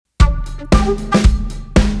Conscious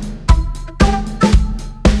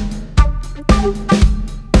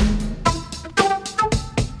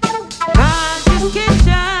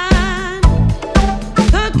Kitchen,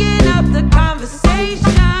 cooking up the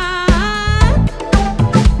conversation.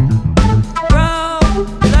 Grow,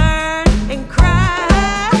 learn, and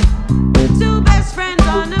cry. Two best friends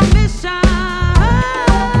on a mission.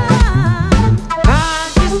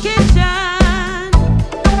 Conscious Kitchen,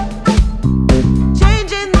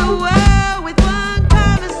 changing the world with one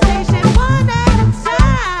conversation, one at a time.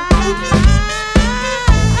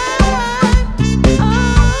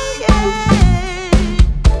 Oh yeah.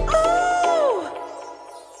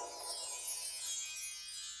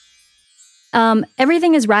 Ooh.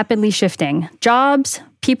 Everything is rapidly shifting. Jobs,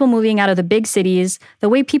 people moving out of the big cities, the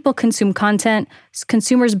way people consume content,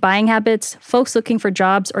 consumers' buying habits, folks looking for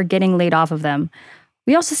jobs or getting laid off of them.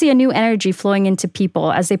 We also see a new energy flowing into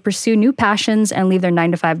people as they pursue new passions and leave their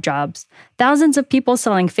 9-to-5 jobs. Thousands of people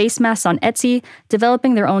selling face masks on Etsy,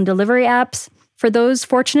 developing their own delivery apps. For those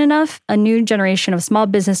fortunate enough, a new generation of small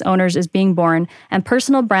business owners is being born, and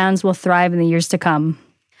personal brands will thrive in the years to come.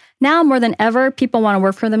 Now, more than ever, people want to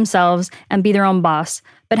work for themselves and be their own boss.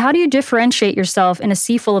 But how do you differentiate yourself in a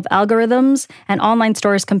sea full of algorithms and online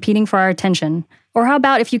stores competing for our attention? Or how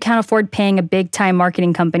about if you can't afford paying a big-time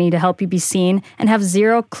marketing company to help you be seen and have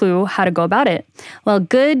zero clue how to go about it? Well,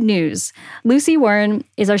 good news. Lucy Warren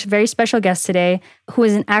is our very special guest today, who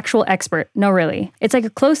is an actual expert. No, really. It's like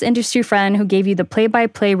a close industry friend who gave you the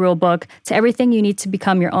play-by-play rulebook to everything you need to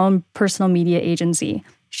become your own personal media agency.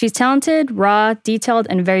 She's talented, raw, detailed,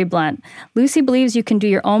 and very blunt. Lucy believes you can do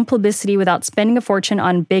your own publicity without spending a fortune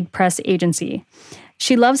on big press agency.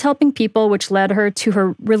 She loves helping people, which led her to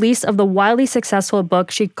her release of the wildly successful book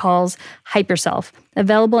she calls Hype Yourself,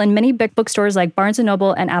 available in many big bookstores like Barnes &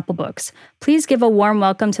 Noble and Apple Books. Please give a warm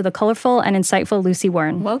welcome to the colorful and insightful Lucy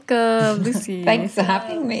Warren. Welcome, Lucy. Thanks for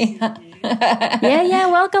having me. Yeah,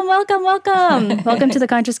 welcome. Welcome to the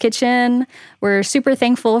Conscious Kitchen. We're super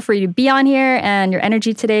thankful for you to be on here and your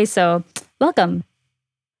energy today, so welcome.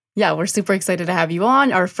 Yeah, we're super excited to have you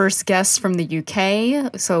on. Our first guest from the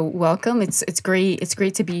UK. So welcome. It's great. It's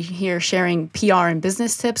great to be here sharing PR and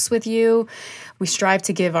business tips with you. We strive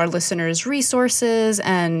to give our listeners resources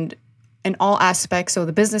and in all aspects. So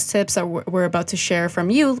the business tips that we're about to share from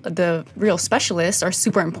you, the real specialists, are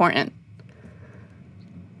super important.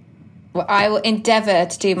 Well, I will endeavour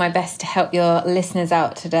to do my best to help your listeners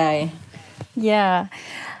out today. Yeah.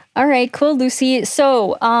 All right, cool, Lucy.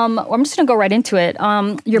 So I'm just going to go right into it.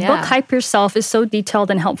 Your book, Hype Yourself, is so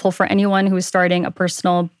detailed and helpful for anyone who is starting a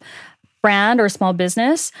personal brand or small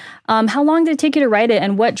business. How long did it take you to write it,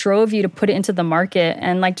 and what drove you to put it into the market?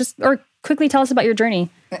 And quickly tell us about your journey.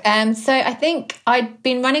 So I think I'd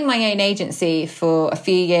been running my own agency for a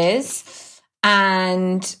few years,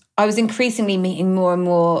 and I was increasingly meeting more and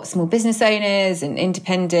more small business owners and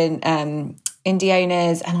independent indie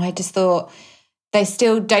owners, and I just thought, they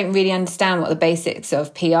still don't really understand what the basics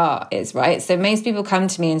of PR is, right? So most people come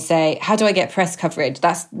to me and say, how do I get press coverage?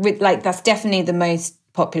 That's definitely the most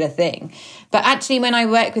popular thing. But actually, when I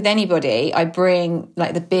work with anybody, I bring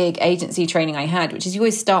like the big agency training I had, which is you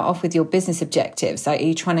always start off with your business objectives. So are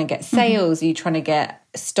you trying to get sales? Are you trying to get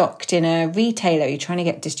stocked in a retailer? Are you trying to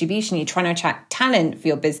get distribution? Are you trying to attract talent for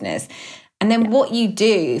your business? And then what you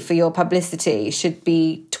do for your publicity should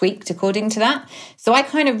be tweaked according to that. So I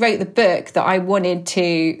kind of wrote the book that I wanted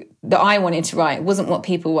to write. It wasn't what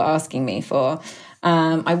people were asking me for.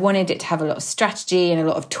 I wanted it to have a lot of strategy and a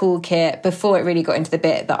lot of toolkit before it really got into the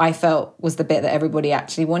bit that I felt was the bit that everybody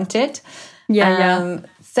actually wanted. So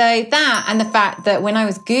that, and the fact that when I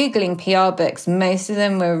was Googling PR books, most of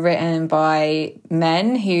them were written by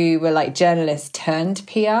men who were like journalists turned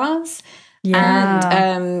PRs. Yeah.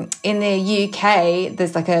 And in the UK,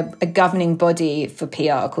 there's like a governing body for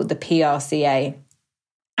PR called the PRCA.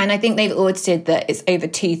 And I think they've audited that it's over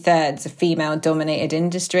 2/3 a female-dominated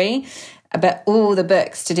industry. But all the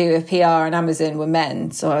books to do with PR and Amazon were men.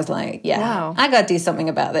 So I was like, I got to do something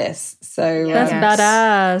about this. So that's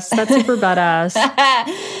badass. That's super badass.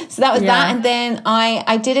 So that was that. And then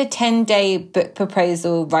I did a 10-day book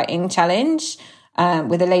proposal writing challenge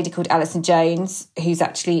with a lady called Alison Jones, who's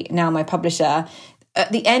actually now my publisher.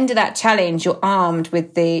 At the end of that challenge, you're armed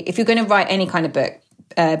with if you're going to write any kind of book,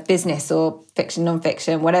 business or fiction,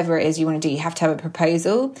 non-fiction, whatever it is you want to do, you have to have a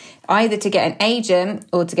proposal, either to get an agent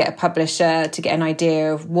or to get a publisher, to get an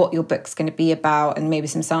idea of what your book's going to be about and maybe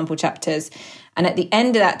some sample chapters. And at the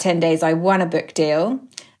end of that 10 days, I won a book deal.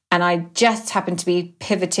 And I just happened to be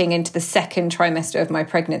pivoting into the second trimester of my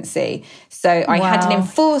pregnancy. So I had an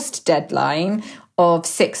enforced deadline of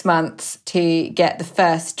 6 months to get the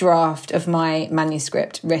first draft of my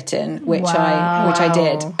manuscript written, which I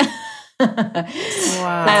did.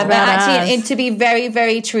 Wow. But actually, and to be very,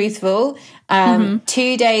 very truthful,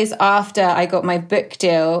 2 days after I got my book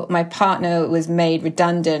deal, my partner was made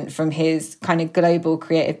redundant from his kind of global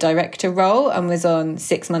creative director role and was on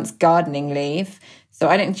 6 months gardening leave. So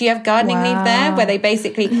do you have gardening leave there? Where they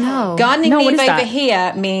basically, gardening leave over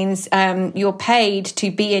here means you're paid to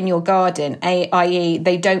be in your garden, i.e.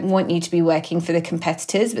 they don't want you to be working for the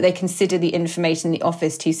competitors, but they consider the information in the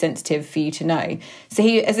office too sensitive for you to know. So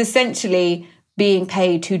he is essentially being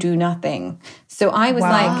paid to do nothing. So I was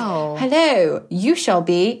like, hello, you shall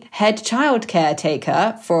be head child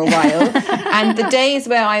caretaker for a while. And the days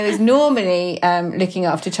where I was normally looking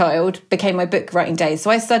after child became my book writing days. So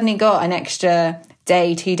I suddenly got an extra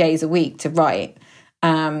day, 2 days a week to write.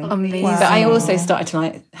 Amazing. But I also started to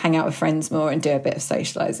like hang out with friends more and do a bit of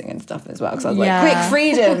socializing and stuff as well. Because I was like, quick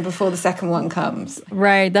freedom before the second one comes.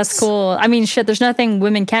 Right, that's cool. I mean, shit, there's nothing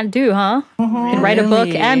women can't do, huh? You can write a book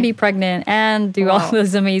and be pregnant and do all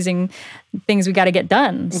those amazing things we got to get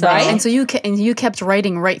done. So. Right. And so you kept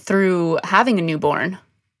writing right through having a newborn.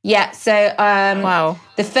 Yeah, so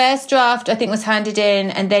the first draft I think was handed in,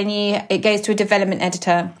 and then it goes to a development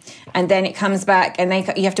editor, and then it comes back, and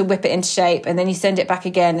you have to whip it into shape, and then you send it back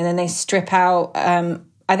again, and then they strip out.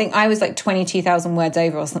 I think I was like 22,000 words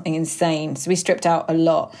over or something insane. So we stripped out a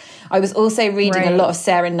lot. I was also reading a lot of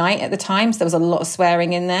Sarah Knight at the time, so there was a lot of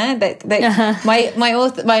swearing in there.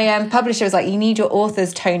 My publisher was like, you need your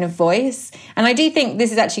author's tone of voice. And I do think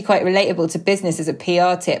this is actually quite relatable to business as a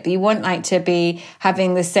PR tip. You want like to be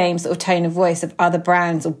having the same sort of tone of voice of other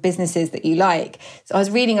brands or businesses that you like. So I was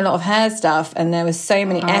reading a lot of her stuff, and there was so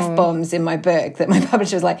many F-bombs in my book that my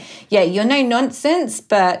publisher was like, yeah, you're no nonsense,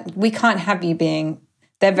 but we can't have you being...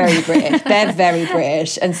 They're very British. They're very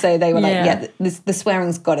British. And so they were like, the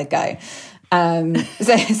swearing's got to go.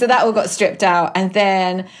 So that all got stripped out. And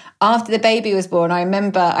then after the baby was born, I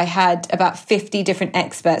remember I had about 50 different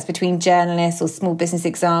experts between journalists or small business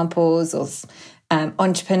examples or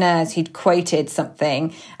entrepreneurs who'd quoted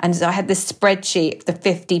something. And so I had this spreadsheet of the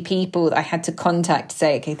 50 people that I had to contact to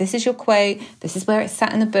say, okay, this is your quote. This is where it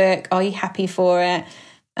sat in the book. Are you happy for it?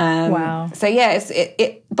 So yeah,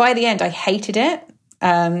 it by the end, I hated it.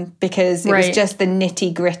 Because it was just the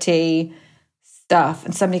nitty gritty stuff,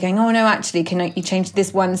 and somebody going, "Oh no, actually, can you change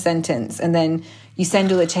this one sentence?" And then you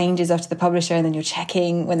send all the changes off to the publisher, and then you're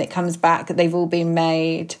checking when it comes back that they've all been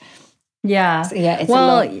made. Yeah. So, yeah.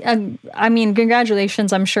 It's I mean,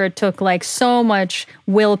 congratulations. I'm sure it took like so much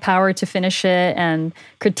willpower to finish it and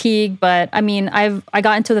critique, but I mean, I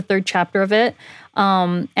got into the third chapter of it.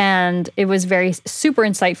 And it was super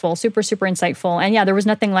insightful. And yeah, there was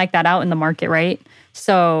nothing like that out in the market, right?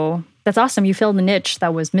 So that's awesome. You filled the niche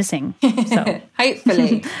that was missing. So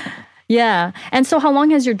hopefully. Yeah. And so how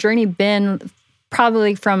long has your journey been,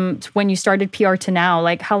 probably from when you started PR to now?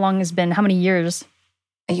 Like how many years?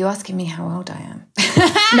 Are you asking me how old I am?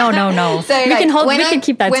 No. So we can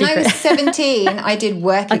keep that secret. When I was 17, I did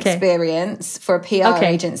work experience for a PR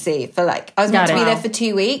agency for I was meant to be there for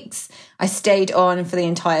 2 weeks. I stayed on for the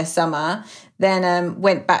entire summer, then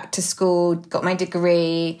went back to school, got my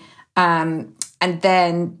degree, and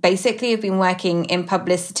then basically I've been working in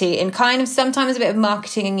publicity in kind of sometimes a bit of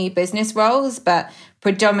marketing and new business roles, but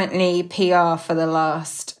predominantly PR for the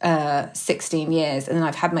last 16 years. And then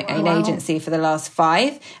I've had my own agency for the last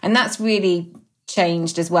 5. And that's really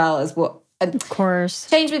changed as well as of course,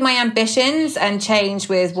 changed with my ambitions and changed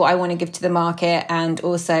with what I want to give to the market, and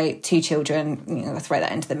also 2 children. I'll throw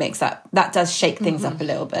that into the mix. That does shake things up a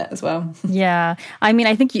little bit as well. Yeah, I mean,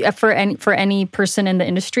 I think for any person in the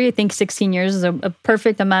industry, I think 16 years is a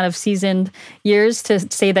perfect amount of seasoned years to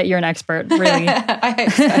say that you're an expert. Really, I hope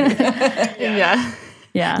so.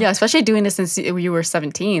 Yeah, especially doing this since you were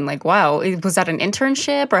 17. Like, wow. Was that an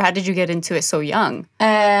internship, or how did you get into it so young?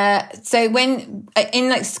 So when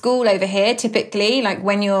in school over here, typically,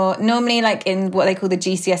 when you're normally in what they call the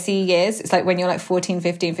GCSE years, it's when you're 14,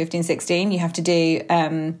 15, 16, you have to do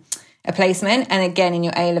a placement, and again in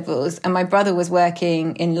your A-levels. And my brother was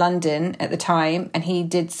working in London at the time, and he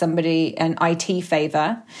did somebody an IT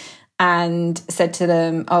favour and said to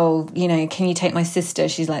them, oh, can you take my sister?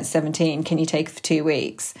 She's 17. Can you take her for 2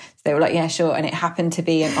 weeks? So they were like, yeah, sure. And it happened to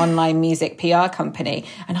be an online music PR company.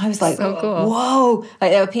 And I was like, so cool. Whoa.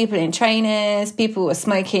 There were people in trainers, people were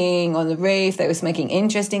smoking on the roof. They were smoking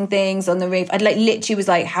interesting things on the roof. I'd literally was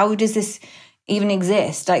like, how does this even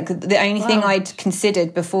exist? The only thing I'd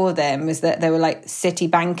considered before them was that they were city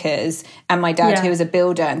bankers, and my dad who was a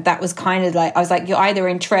builder, and that was kind of I was like, you're either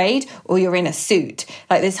in trade or you're in a suit.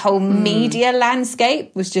 This whole media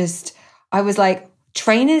landscape was just, I was like,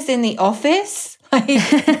 trainers in the office? Like,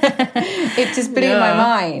 it just blew my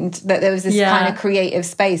mind that there was this kind of creative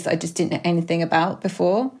space that I just didn't know anything about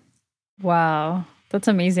before. Wow, that's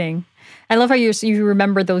amazing. I love how you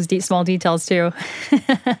remember those small details too.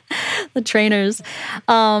 The trainers.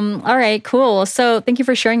 All right, cool. So thank you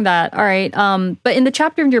for sharing that. All right. But in the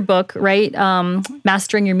chapter in your book, right,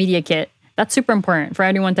 mastering your media kit, that's super important for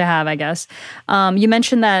anyone to have, I guess. You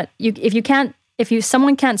mentioned that if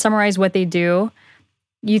someone can't summarize what they do,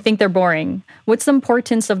 you think they're boring. What's the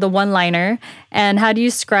importance of the one-liner, and how do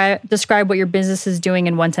you describe what your business is doing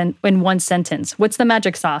in one sentence? What's the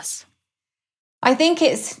magic sauce? I think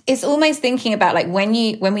it's almost thinking about like when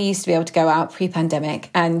we used to be able to go out pre-pandemic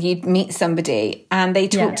and you'd meet somebody and they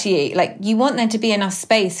talk to you, like you want there to be enough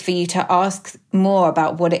space for you to ask more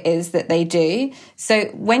about what it is that they do. So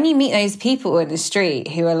when you meet those people in the street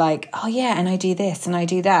who are like, oh yeah, and I do this and I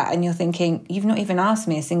do that, and you're thinking, you've not even asked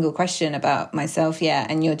me a single question about myself yet,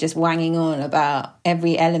 and you're just wanging on about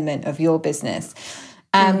every element of your business.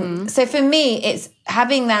 So for me, it's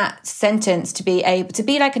having that sentence to be able to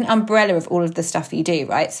be like an umbrella of all of the stuff you do,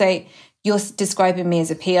 right? So you're describing me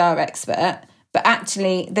as a PR expert, but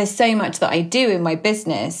actually there's so much that I do in my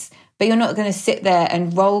business, but you're not going to sit there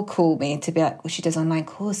and roll call me to be like, well, she does online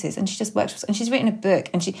courses and she just works and she's written a book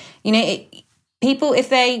and she, people, if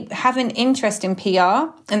they have an interest in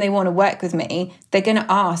PR and they want to work with me, they're going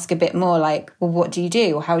to ask a bit more like, well, what do you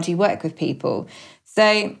do? Or how do you work with people?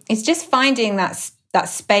 So it's just finding that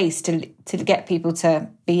space to get people to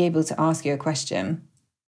be able to ask you a question.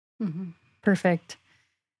 Perfect.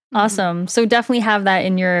 Awesome. So definitely have that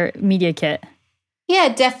in your media kit. Yeah,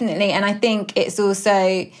 definitely. And I think it's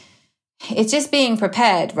just being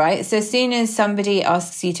prepared, right? So as soon as somebody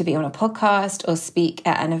asks you to be on a podcast or speak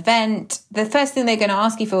at an event, the first thing they're going to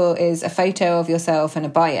ask you for is a photo of yourself and a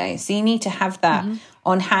bio. So you need to have that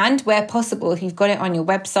on hand where possible. If you've got it on your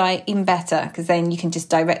website, even better, because then you can just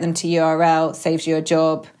direct them to URL, saves you a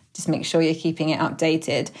job, just make sure you're keeping it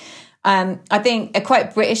updated. I think a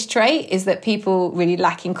quite British trait is that people really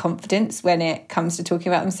lack in confidence when it comes to talking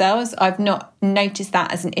about themselves. I've not noticed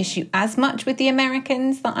that as an issue as much with the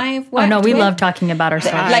Americans that I've worked with. Oh no, we love talking about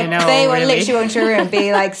ourselves. They will literally walk into a room and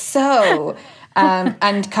be like, so,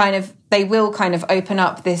 and kind of, they will kind of open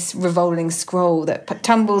up this revolving scroll that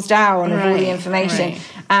tumbles down of all the information.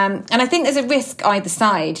 And I think there's a risk either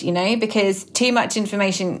side, because too much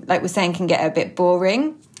information, like we're saying, can get a bit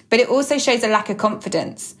boring, but it also shows a lack of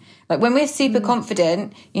confidence. Like when we're super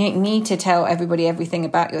confident, you don't need to tell everybody everything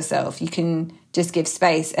about yourself. You can just give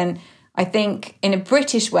space. And I think in a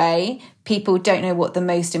British way, people don't know what the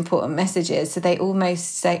most important message is. So they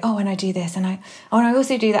almost say, oh, and I do this, and I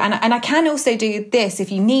also do that. And I can also do this if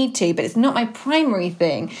you need to, but it's not my primary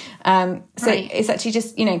thing. It's actually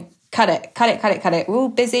just, cut it. We're all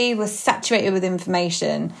busy. We're saturated with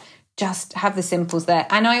information. Just have the simples there.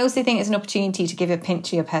 And I also think it's an opportunity to give a pinch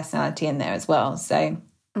of your personality in there as well. So...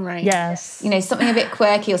 Right. Yes. Something a bit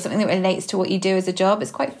quirky or something that relates to what you do as a job.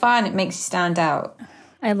 It's quite fun. It makes you stand out.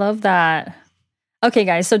 I love that. Okay,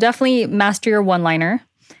 guys. So definitely master your one-liner.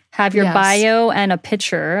 Have your bio and a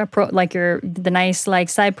picture, the nice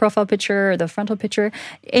side profile picture or the frontal picture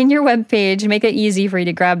in your webpage. Make it easy for you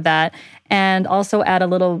to grab that, and also add a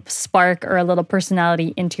little spark or a little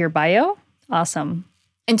personality into your bio. Awesome.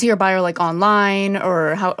 Into your bio, like online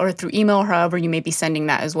or through email, or however you may be sending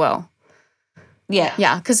that as well.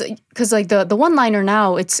 Yeah, because like the one-liner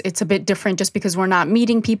now, it's a bit different just because we're not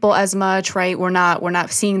meeting people as much, right? We're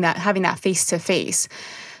not seeing that, having that face-to-face.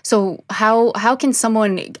 So how can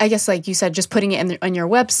someone, I guess like you said, just putting it on your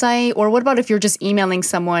website, or what about if you're just emailing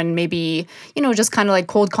someone, maybe, just kind of like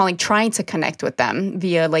cold calling, trying to connect with them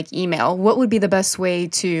via like email? What would be the best way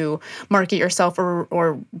to market yourself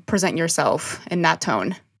or present yourself in that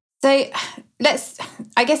tone? So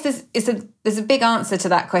I guess there's a big answer to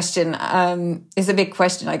that question. It's a big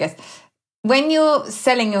question, I guess. When you're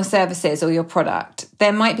selling your services or your product,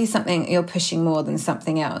 there might be something you're pushing more than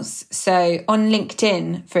something else. So on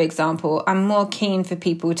LinkedIn, for example, I'm more keen for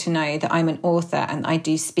people to know that I'm an author and I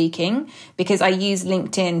do speaking, because I use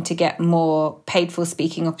LinkedIn to get more paid for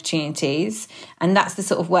speaking opportunities. And that's the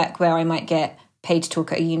sort of work where I might get paid to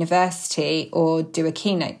talk at a university or do a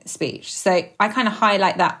keynote speech. So I kind of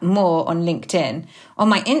highlight that more on LinkedIn. On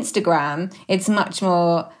my Instagram, it's much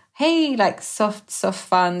more, hey, like soft,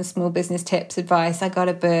 fun, small business tips, advice. I got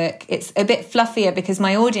a book. It's a bit fluffier because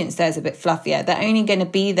my audience there is a bit fluffier. They're only going to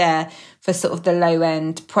be there for sort of the low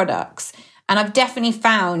end products. And I've definitely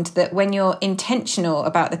found that when you're intentional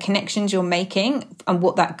about the connections you're making and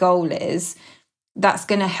what that goal is, that's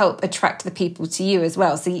going to help attract the people to you as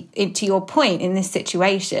well. So to your point in this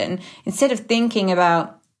situation, instead of thinking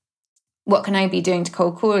about what can I be doing to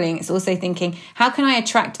cold calling? It's also thinking, how can I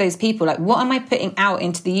attract those people? Like, what am I putting out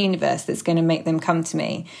into the universe that's going to make them come to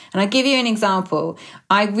me? And I'll give you an example.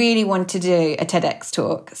 I really wanted to do a TEDx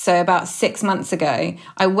talk. So about 6 months ago,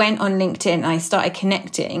 I went on LinkedIn and I started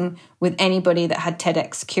connecting with anybody that had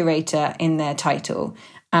TEDx curator in their title.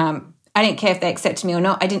 I didn't care if they accepted me or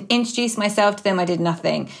not. I didn't introduce myself to them. I did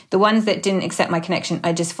nothing. The ones that didn't accept my connection,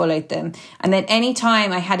 I just followed them. And then any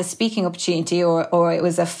time I had a speaking opportunity or it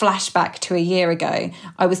was a flashback to a year ago,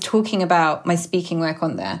 I was talking about my speaking work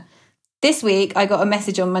on there. This week, I got a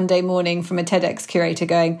message on Monday morning from a TEDx curator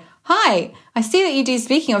going, "Hi, I see that you do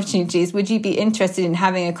speaking opportunities. Would you be interested in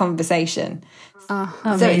having a conversation?" So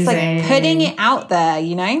it's like putting it out there,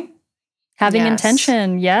 you know? Having Yes.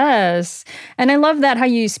 intention, yes. And I love that how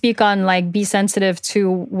you speak on like be sensitive to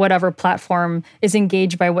whatever platform is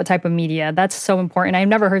engaged by what type of media. That's so important. I've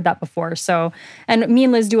never heard that before. So, and me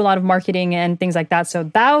and Liz do a lot of marketing and things like that. So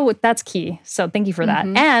that's key. So thank you for that.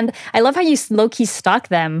 And I love how you low-key stalk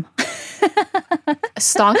them.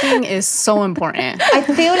 Stalking is so important. I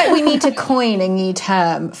feel like we need to coin a new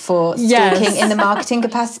term for stalking Yes. in the marketing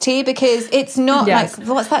capacity, because it's not Yes. like,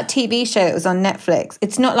 what's that TV show that was on Netflix?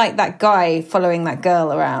 It's not like that guy following that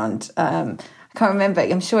girl around. I can't remember.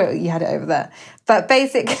 I'm sure you had it over there. But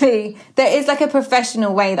basically, there is like a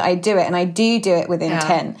professional way that I do it, and I do it with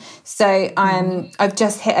intent. So I've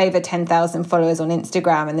just hit over 10,000 followers on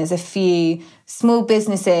Instagram, and there's a few small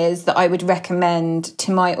businesses that I would recommend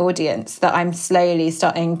to my audience that I'm slowly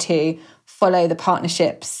starting to follow the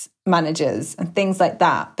partnerships managers and things like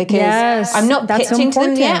that, because Yes, I'm not that's so pitching to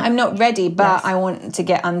them yet. important. I'm not ready, but I want to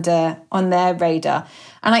get on their radar.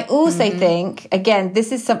 And I also think, again,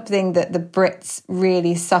 this is something that the Brits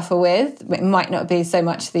really suffer with. It might not be so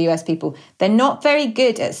much the US people. They're not very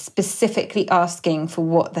good at specifically asking for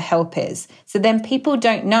what the help is. So then people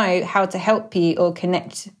don't know how to help you or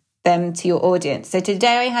connect them to your audience. So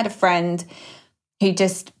today I had a friend who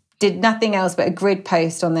just did nothing else but a grid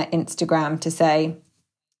post on their Instagram to say,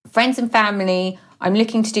 "Friends and family, I'm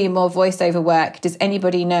looking to do more voiceover work. Does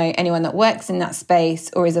anybody know anyone that works in that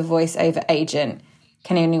space or is a voiceover agent?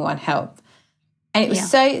 Can anyone help?" And it was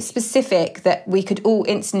so specific that we could all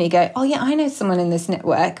instantly go, "Oh yeah, I know someone in this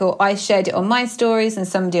network." Or I shared it on my stories and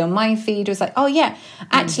somebody on my feed was like, "Oh yeah,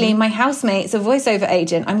 actually my housemate's a voiceover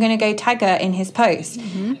agent. I'm going to go tag her in his post."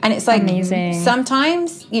 And it's like, Amazing.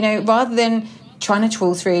 sometimes, you know, rather than trying to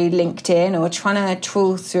trawl through LinkedIn or trying to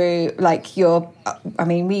trawl through like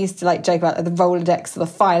we used to like joke about the Rolodex or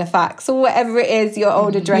the Filofax or whatever it is, your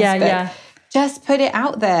old address book. Yeah. Just put it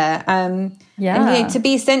out there. And you know, to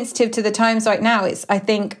be sensitive to the times right now, I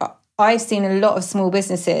think I've seen a lot of small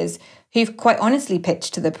businesses who've quite honestly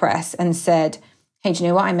pitched to the press and said, "Hey, do you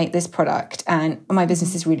know what? I make this product and my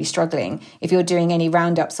business is really struggling. If you're doing any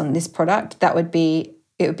roundups on this product, it would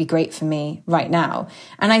be great for me right now."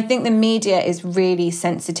 And I think the media is really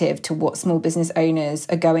sensitive to what small business owners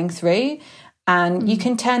are going through. And you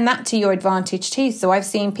can turn that to your advantage too. So I've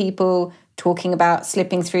seen people talking about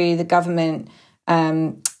slipping through the government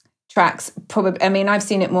tracks. Probably, I mean, I've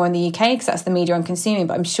seen it more in the UK because that's the media I'm consuming,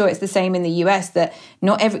 but I'm sure it's the same in the US that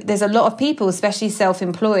there's a lot of people, especially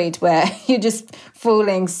self-employed, where you're just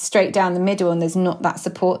falling straight down the middle and there's not that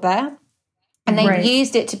support there. And they've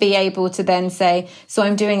used it to be able to then say, so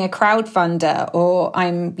I'm doing a crowdfunder, or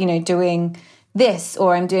I'm, doing this,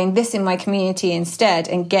 or I'm doing this in my community instead,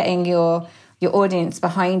 and getting your audience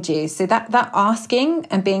behind you. So that asking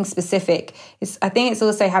and being specific is, I think it's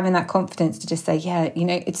also having that confidence to just say, yeah,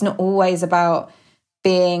 it's not always about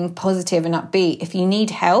being positive and upbeat. If you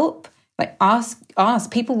need help, like ask.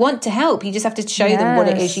 People want to help. You just have to show them what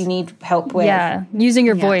it is you need help with. Yeah, using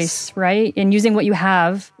your voice, right? And using what you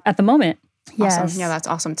have at the moment. Yes. Awesome. Yeah, that's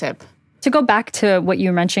awesome tip. To go back to what you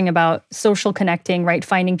were mentioning about social connecting, right?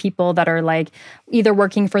 Finding people that are like either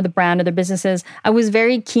working for the brand or their businesses. I was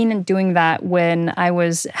very keen in doing that when I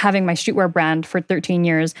was having my streetwear brand for 13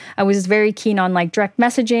 years. I was very keen on like direct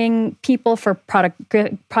messaging people for product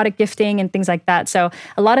gifting and things like that. So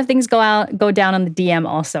a lot of things go down on the DM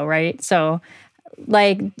also, right? So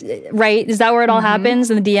like, right? Is that where it all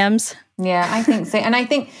happens, in the DMs? Yeah, I think so. And I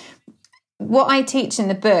think what I teach in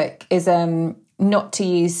the book is not to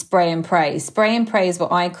use spray and pray. Spray and pray is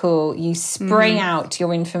what I call, you spray out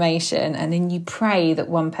your information and then you pray that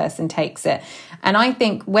one person takes it. And I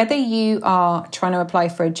think whether you are trying to apply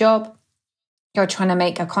for a job, you're trying to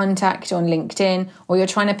make a contact on LinkedIn, or you're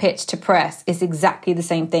trying to pitch to press, it's exactly the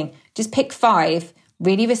same thing. Just pick 5,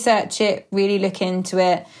 really research it, really look into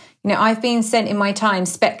it. I've been sent in my time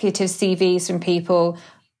speculative CVs from people.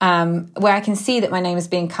 where I can see that my name is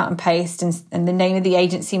being cut and pasted and the name of the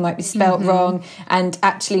agency might be spelt wrong. And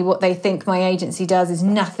actually what they think my agency does is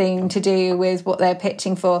nothing to do with what they're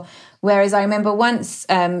pitching for. Whereas I remember once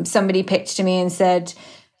somebody pitched to me and said,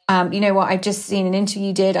 you know what, I've just seen an interview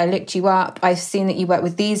you did. I looked you up. I've seen that you work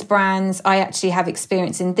with these brands. I actually have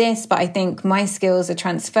experience in this, but I think my skills are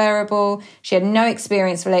transferable. She had no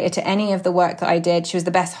experience related to any of the work that I did. She was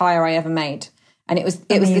the best hire I ever made. And it was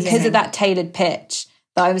because of that tailored pitch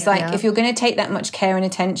that I was like, if you're going to take that much care and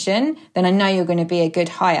attention, then I know you're going to be a good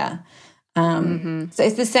hire. So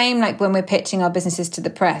it's the same like when we're pitching our businesses to the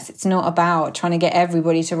press. It's not about trying to get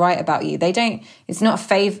everybody to write about you. It's not a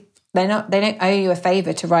favor. They don't owe you a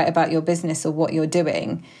favor to write about your business or what you're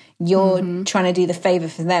doing. You're trying to do the favor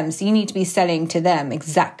for them. So you need to be selling to them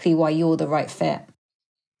exactly why you're the right fit.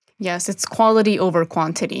 Yes, it's quality over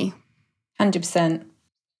quantity. 100%.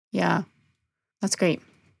 Yeah, that's great.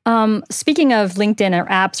 Speaking of LinkedIn or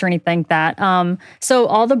apps or anything like that, so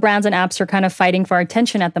all the brands and apps are kind of fighting for our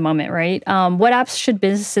attention at the moment, right? What apps should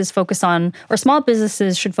businesses focus on, or small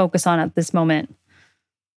businesses should focus on at this moment?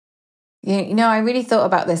 You know, I really thought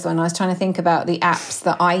about this one. I was trying to think about the apps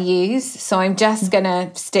that I use. So I'm just going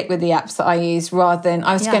to stick with the apps that I use rather than,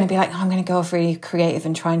 I was going to be like, I'm going to go off really creative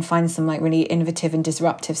and try and find some like really innovative and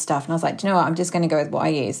disruptive stuff. And I was like, do you know what? I'm just going to go with what I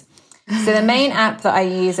use. So the main app that I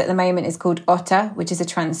use at the moment is called Otter, which is a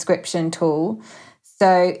transcription tool.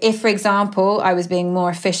 So if, for example, I was being more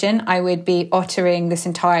efficient, I would be ottering this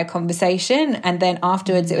entire conversation and then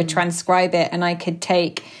afterwards it would transcribe it and I could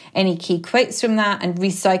take any key quotes from that and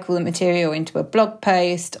recycle the material into a blog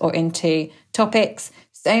post or into topics.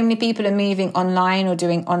 So many people are moving online or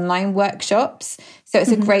doing online workshops. So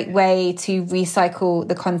it's a great way to recycle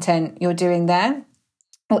the content you're doing there.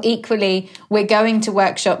 Or equally, we're going to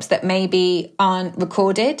workshops that maybe aren't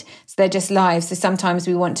recorded, so they're just live. So sometimes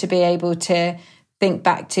we want to be able to think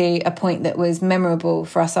back to a point that was memorable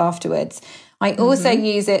for us afterwards. I also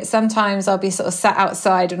use it. Sometimes I'll be sort of sat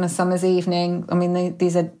outside on a summer's evening. I mean,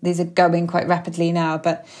 these are going quite rapidly now,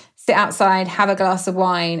 but sit outside, have a glass of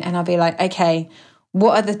wine, and I'll be like, okay,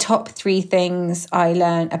 what are the top 3 things I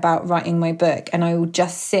learned about writing my book? And I will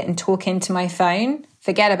just sit and talk into my phone,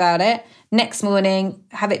 forget about it. Next morning,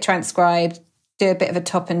 have it transcribed, do a bit of a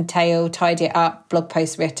top and tail, tidy it up, blog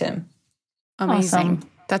post written. Amazing. Awesome.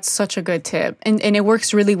 That's such a good tip. And it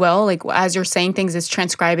works really well. Like as you're saying things, it's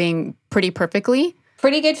transcribing pretty perfectly.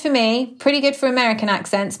 Pretty good for me. Pretty good for American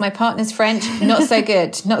accents. My partner's French. Not so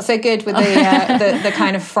good. Not so good with the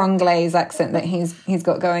kind of franglais accent that he's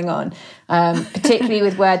got going on. Particularly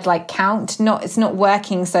with words like count. It's not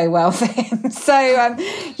working so well for him. So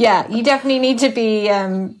yeah, you definitely need to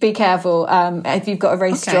be careful. If you've got a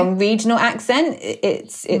very strong regional accent,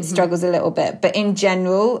 it struggles a little bit. But in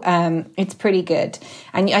general, it's pretty good.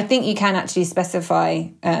 And I think you can actually specify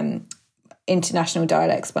international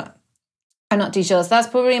dialects, but I'm not too sure. So that's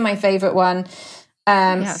probably my favorite one.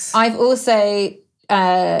 Yes. I've also,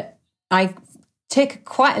 I took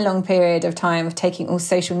quite a long period of time of taking all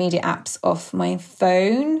social media apps off my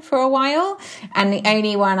phone for a while. And the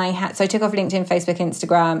only one I had, so I took off LinkedIn, Facebook,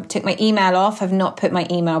 Instagram, took my email off, have not put my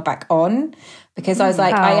email back on. Because I was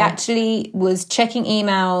like, I actually was checking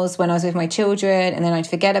emails when I was with my children and then I'd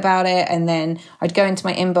forget about it and then I'd go into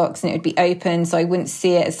my inbox and it would be open so I wouldn't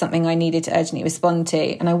see it as something I needed to urgently respond to.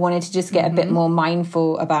 And I wanted to just get a bit more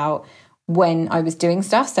mindful about when I was doing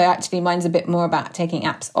stuff. So actually mine's a bit more about taking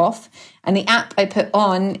apps off. And the app I put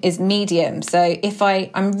on is Medium. So if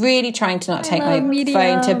I'm really trying to not take my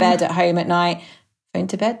phone to bed at home at night. Phone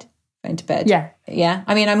to bed? Phone to bed. Yeah.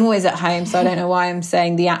 I mean, I'm always at home, so I don't know why I'm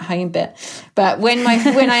saying the at home bit. But when I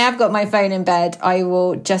have got my phone in bed, I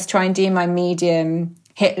will just try and do my Medium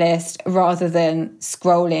hit list rather than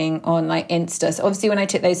scrolling on like Insta. So obviously when I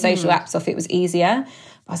took those social apps off, it was easier.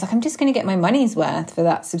 But I was like, I'm just going to get my money's worth for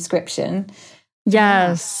that subscription.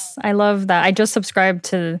 Yes, I love that. I just subscribed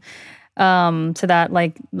to that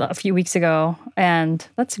like a few weeks ago, and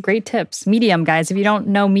that's great tips. Medium, guys, if you don't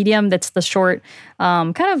know Medium, that's the short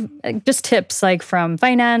kind of just tips like from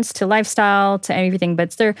finance to lifestyle to everything,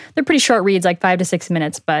 but they're pretty short reads, like 5 to 6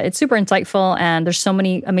 minutes, but it's super insightful and there's so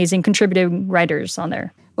many amazing contributing writers on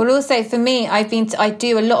there. Well, also for me, I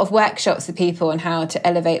do a lot of workshops with people on how to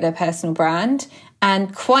elevate their personal brand.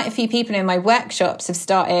 And quite a few people in my workshops have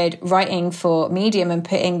started writing for Medium and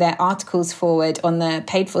putting their articles forward on the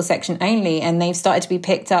paid for section only. And they've started to be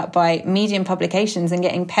picked up by Medium publications and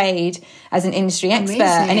getting paid as an industry expert.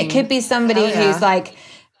 Amazing. And it could be somebody who's like,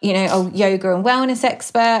 you know, a yoga and wellness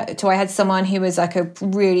expert. So I had someone who was like a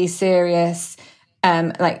really serious,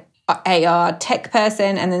 like AR tech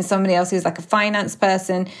person. And then somebody else who's like a finance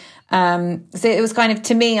person. So it was kind of,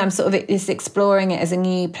 to me, I'm sort of just exploring it as a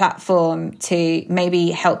new platform to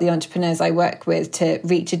maybe help the entrepreneurs I work with to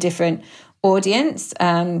reach a different audience.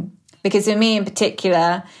 Because for me in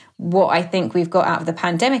particular, what I think we've got out of the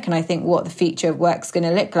pandemic, and I think what the future of work's going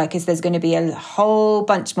to look like, is there's going to be a whole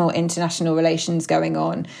bunch more international relations going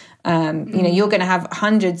on. You're going to have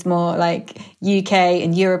hundreds more like UK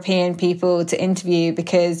and European people to interview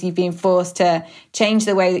because you've been forced to change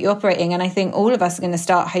the way that you're operating. And I think all of us are going to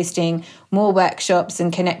start hosting more workshops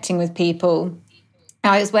and connecting with people.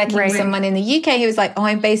 I was working with someone in the UK who was like,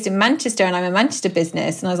 I'm based in Manchester and I'm a Manchester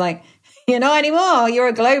business. And I was like, you're not anymore. You're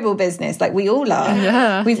a global business. Like we all are.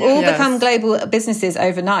 Yeah. We've all become global businesses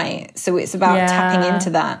overnight. So it's about tapping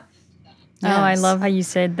into that. Oh, I love how you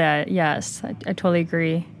said that. Yes, I totally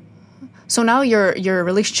agree. So now your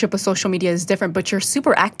relationship with social media is different, but you're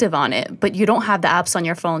super active on it, but you don't have the apps on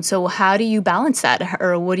your phone. So how do you balance that?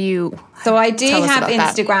 Or what do you So I do tell us have about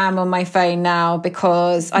that? Instagram on my phone now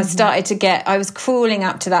because I started to I was crawling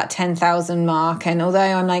up to that 10,000 mark. And although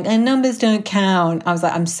I'm like, numbers don't count, I was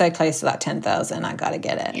like, I'm so close to that 10,000. I got to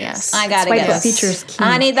get it. Yes. I got to Swipe get up it. features key.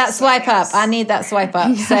 I need that swipe up. I need that swipe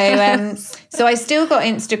up. So I still got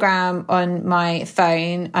Instagram on my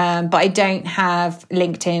phone, but I don't have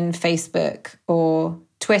LinkedIn, Facebook, or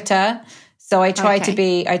Twitter. So I try to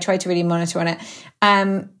really monitor on it.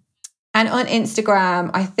 And on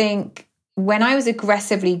Instagram, I think when I was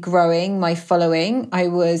aggressively growing my following, I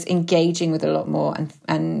was engaging with a lot more.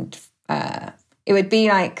 And it would be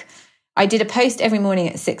like, I did a post every morning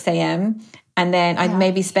at 6 a.m. And then I'd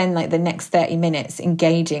maybe spend like the next 30 minutes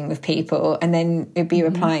engaging with people and then it'd be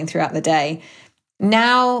replying throughout the day.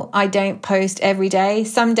 Now I don't post every day.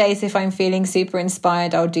 Some days if I'm feeling super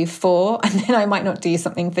inspired, I'll do 4 and then I might not do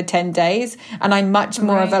something for 10 days. And I'm much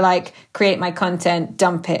more of a like create my content,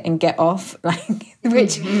 dump it and get off. Like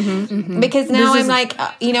because now I'm like,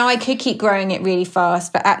 I could keep growing it really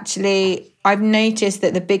fast, but actually I've noticed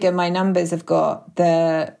that the bigger my numbers have got,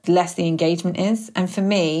 the less the engagement is. And for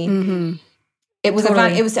me, it was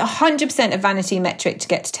it was 100% a vanity metric to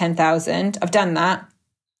get to 10,000. I've done that.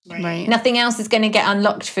 Right. Nothing else is going to get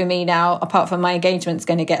unlocked for me now, apart from my engagement's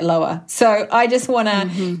going to get lower. So I just want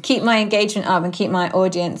to keep my engagement up and keep my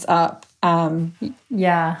audience up.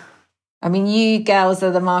 Yeah. I mean, you girls are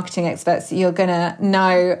the marketing experts. You're going to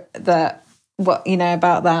know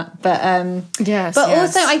about that. But Yes. but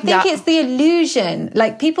also I think it's the illusion.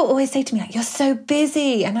 Like people always say to me, like, you're so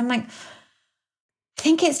busy. And I'm like, I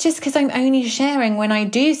think it's just because I'm only sharing when I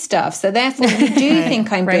do stuff. So therefore you do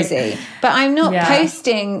think I'm busy. But I'm not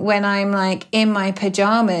posting when I'm like in my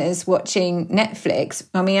pajamas watching Netflix.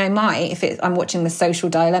 I mean, I might if I'm watching The Social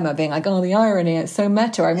Dilemma being like, oh, the irony, it's so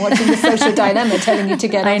meta. I'm watching The Social Dilemma telling you to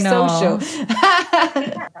get off social.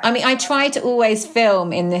 I mean, I try to always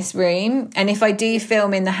film in this room. And if I do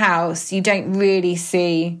film in the house, you don't really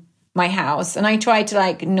see my house. And I try to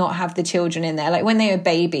like not have the children in there. Like when they were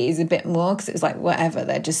babies a bit more because it was like whatever,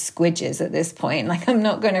 they're just squidges at this point. Like I'm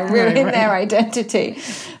not going to ruin their identity.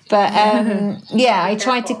 But I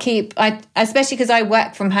try to keep, especially because I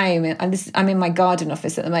work from home and I'm in my garden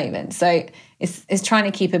office at the moment. So it's trying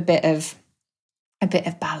to keep a bit of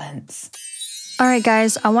balance. All right,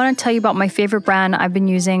 guys, I want to tell you about my favorite brand I've been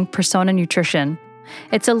using, Persona Nutrition.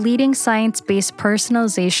 It's a leading science-based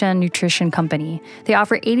personalization nutrition company. They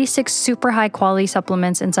offer 86 super high-quality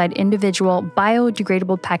supplements inside individual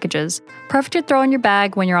biodegradable packages, perfect to throw in your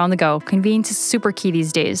bag when you're on the go. Convenience is super key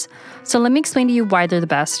these days. So let me explain to you why they're the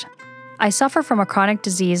best. I suffer from a chronic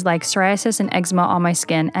disease like psoriasis and eczema on my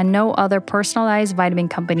skin, and no other personalized vitamin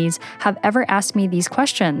companies have ever asked me these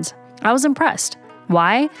questions. I was impressed.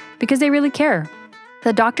 Why? Because they really care.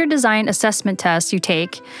 The doctor-designed assessment test you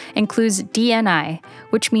take includes DNI,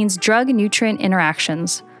 which means drug-nutrient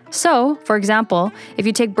interactions. So, for example, if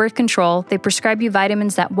you take birth control, they prescribe you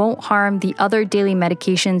vitamins that won't harm the other daily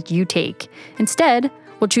medications you take. Instead,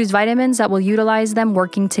 we'll choose vitamins that will utilize them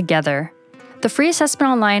working together. The free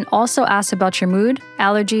assessment online also asks about your mood,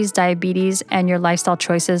 allergies, diabetes, and your lifestyle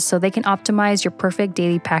choices so they can optimize your perfect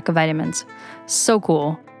daily pack of vitamins. So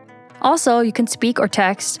cool. Also, you can speak or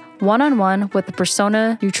text one-on-one with the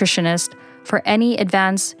Persona nutritionist for any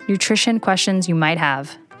advanced nutrition questions you might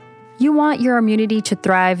have. You want your immunity to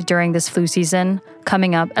thrive during this flu season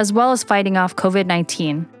coming up, as well as fighting off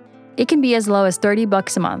COVID-19. It can be as low as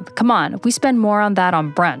 $30 a month. Come on, we spend more on that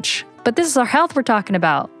on brunch. But this is our health we're talking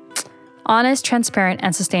about. Honest, transparent,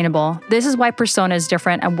 and sustainable. This is why Persona is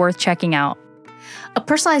different and worth checking out. A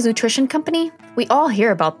personalized nutrition company? We all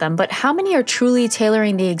hear about them, but how many are truly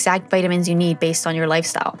tailoring the exact vitamins you need based on your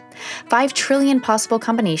lifestyle? 5 trillion possible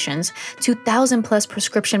combinations, 2,000 plus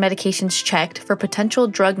prescription medications checked for potential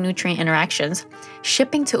drug-nutrient interactions,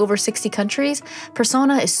 shipping to over 60 countries.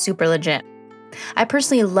 Persona is super legit. I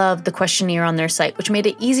personally loved the questionnaire on their site, which made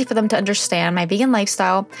it easy for them to understand my vegan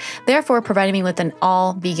lifestyle, therefore providing me with an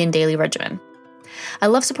all-vegan daily regimen. I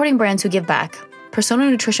love supporting brands who give back. Persona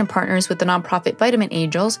Nutrition partners with the nonprofit Vitamin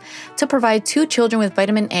Angels to provide 2 children with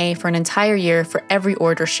vitamin A for an entire year for every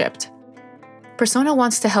order shipped. Persona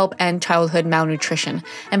wants to help end childhood malnutrition,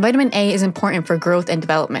 and vitamin A is important for growth and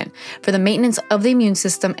development, for the maintenance of the immune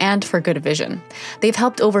system, and for good vision. They've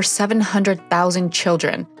helped over 700,000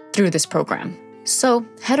 children through this program. So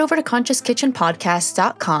head over to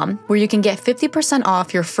consciouskitchenpodcast.com where you can get 50%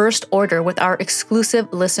 off your first order with our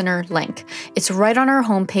exclusive listener link. It's right on our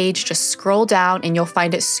homepage. Just scroll down and you'll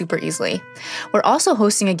find it super easily. We're also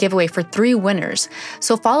hosting a giveaway for 3 winners.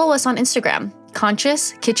 So follow us on Instagram,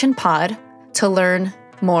 Conscious Kitchen Pod, to learn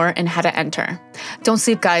more and how to enter. Don't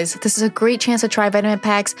sleep, guys. This is a great chance to try vitamin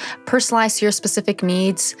packs personalized to your specific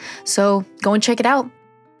needs. So go and check it out.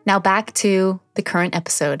 Now back to the current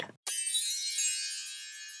episode.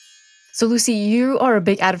 So Lucy, you are a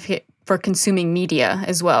big advocate for consuming media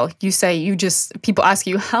as well. You say people ask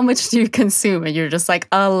you, how much do you consume? And you're just like,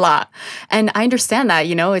 a lot. And I understand that,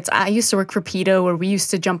 I used to work for PETA where we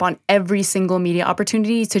used to jump on every single media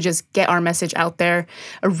opportunity to just get our message out there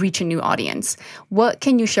or reach a new audience. What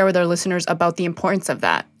can you share with our listeners about the importance of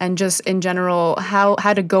that? And just in general, how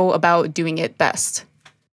to go about doing it best?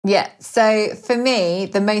 Yeah. So for me,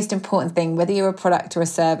 the most important thing, whether you're a product or a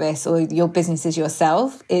service or your business is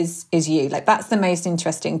yourself, is you. Like, that's the most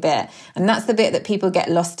interesting bit. And that's the bit that people get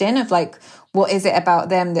lost in, of like, what is it about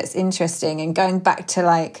them that's interesting? And going back to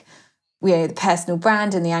like, the personal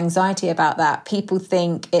brand and the anxiety about that, people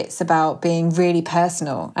think it's about being really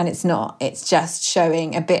personal, and it's not. It's just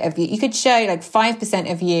showing a bit of you. You could show like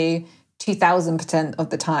 5% of you 2,000% of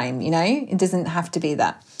the time, it doesn't have to be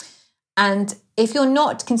that. And if you're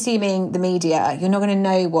not consuming the media, you're not going to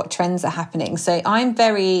know what trends are happening. So I'm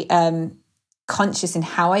very conscious in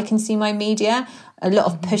how I consume my media. A lot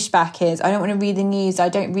of pushback is, I don't want to read the news. I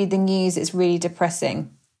don't read the news. It's really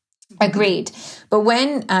depressing. Agreed. But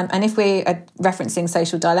when, and if we're referencing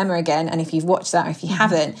Social Dilemma again, and if you've watched that, or if you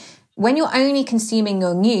haven't, when you're only consuming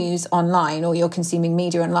your news online or you're consuming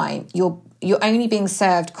media online, you're only being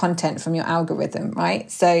served content from your algorithm, right?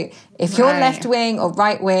 So if you're left wing or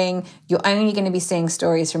right wing, you're only going to be seeing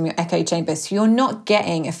stories from your echo chamber. So you're not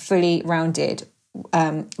getting a fully rounded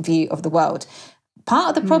view of the world.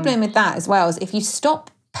 Part of the problem with that as well is if you stop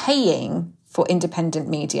paying for independent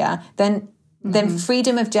media, then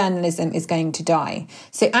freedom of journalism is going to die.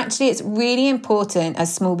 So actually, it's really important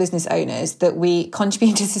as small business owners that we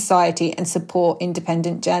contribute to society and support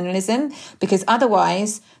independent journalism, because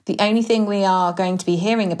otherwise, the only thing we are going to be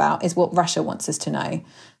hearing about is what Russia wants us to know.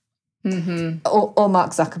 Or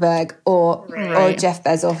Mark Zuckerberg or Jeff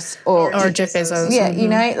Bezos or Jeff Bezos.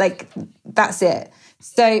 Yeah, like that's it.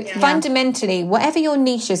 So fundamentally, whatever your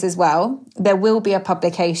niche is as well, there will be a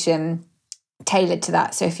publication tailored to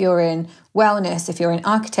that. So if you're in wellness, if you're in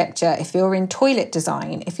architecture, if you're in toilet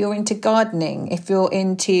design, if you're into gardening, if you're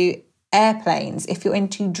into airplanes, if you're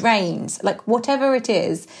into drains, like whatever it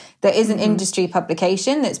is, there is an industry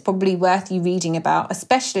publication that's probably worth you reading about,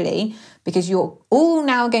 especially because you're all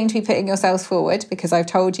now going to be putting yourselves forward, because I've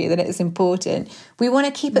told you that it is important. We want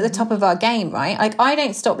to keep at the top of our game, right? Like, I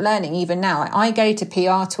don't stop learning even now. I go to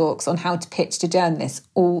PR talks on how to pitch to journalists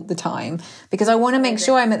all the time because I want to make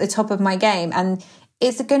sure I'm at the top of my game, and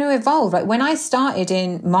it's going to evolve. Like, when I started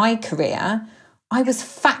in my career, I was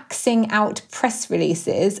faxing out press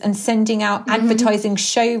releases and sending out advertising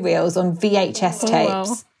show reels on VHS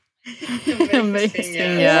tapes.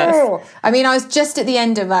 Amazing, yes. I mean, I was just at the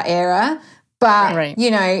end of that era, but,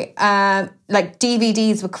 like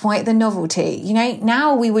DVDs were quite the novelty.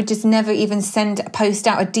 Now we would just never even post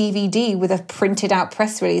out a DVD with a printed out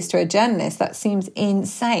press release to a journalist. That seems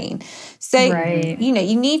insane. So,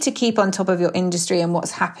 you need to keep on top of your industry and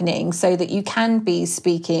what's happening so that you can be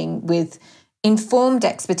speaking with informed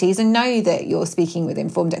expertise and know that you're speaking with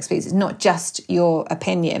informed expertise. It's not just your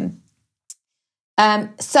opinion.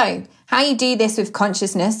 So how you do this with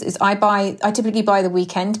consciousness is I typically buy the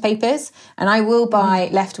weekend papers, and I will buy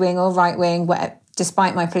left wing or right wing,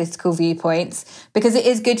 despite my political viewpoints, because it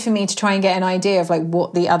is good for me to try and get an idea of like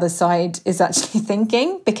what the other side is actually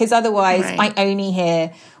thinking, because otherwise I only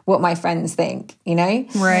hear what my friends think,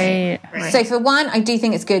 Right. So for one, I do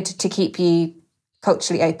think it's good to keep you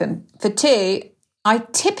culturally open. For two, I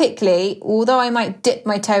typically, although I might dip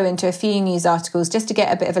my toe into a few news articles just to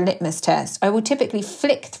get a bit of a litmus test, I will typically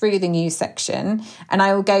flick through the news section and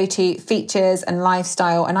I will go to features and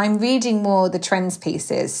lifestyle, and I'm reading more the trends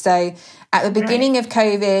pieces. So at the beginning of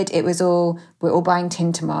COVID, it was we're all buying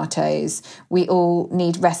tin tomatoes. We all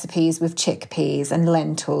need recipes with chickpeas and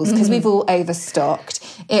lentils because we've all overstocked.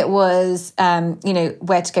 It was,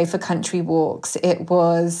 where to go for country walks. It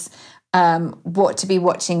was what to be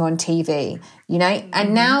watching on TV,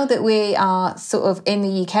 And now that we are sort of in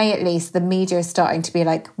the UK, at least, the media is starting to be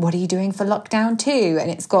like, what are you doing for lockdown 2? And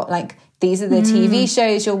it's got like, these are the TV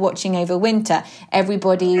shows you're watching over winter.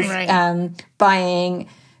 Everybody's buying,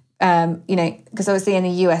 because obviously in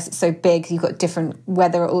the US it's so big, you've got different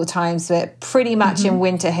weather at all times, but pretty much in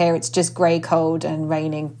winter here, it's just grey, cold and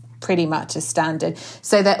raining pretty much as standard.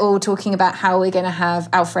 So they're all talking about how we're going to have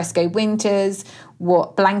alfresco winters,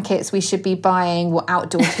 what blankets we should be buying, what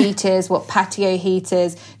outdoor heaters, what patio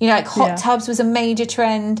heaters. Like hot tubs was a major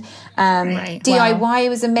trend. DIY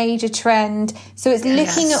was a major trend. So it's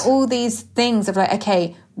looking at all these things of like,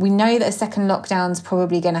 okay, we know that a second lockdown's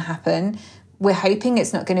probably going to happen. We're hoping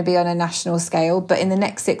it's not going to be on a national scale, but in the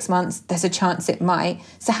next 6 months, there's a chance it might.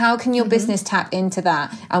 So how can your business tap into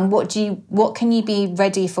that? And what can you be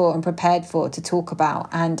ready for and prepared for to talk about?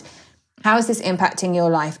 And how is this impacting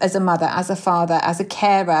your life as a mother, as a father, as a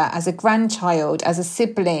carer, as a grandchild, as a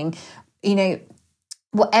sibling?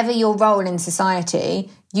 Whatever your role in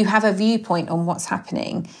society, you have a viewpoint on what's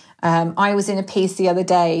happening. I was in a piece the other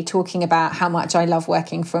day talking about how much I love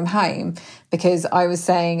working from home, because I was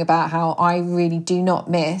saying about how I really do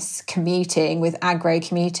not miss commuting with aggro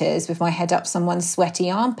commuters with my head up someone's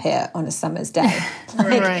sweaty armpit on a summer's day.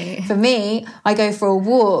 For me, I go for a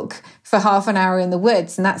walk for half an hour in the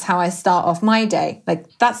woods, and that's how I start off my day.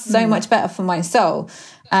 Like, that's so much better for my soul.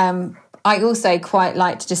 I also quite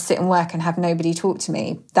like to just sit and work and have nobody talk to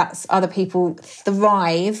me. That's other people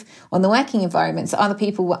thrive on the working environment. So other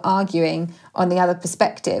people were arguing on the other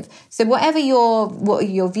perspective. So what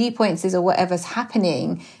your viewpoints is or whatever's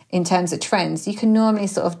happening in terms of trends, you can normally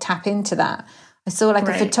sort of tap into that. I saw a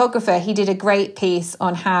photographer, he did a great piece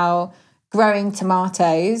on how growing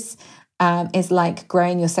tomatoes is like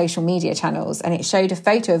growing your social media channels. And it showed a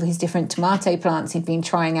photo of his different tomato plants he'd been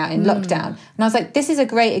trying out in lockdown. And I was like, this is a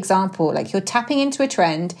great example. Like, you're tapping into a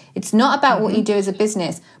trend. It's not about what you do as a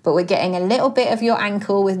business, but we're getting a little bit of your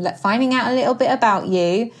ankle with finding out a little bit about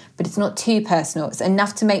you, but it's not too personal. It's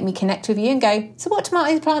enough to make me connect with you and go, so what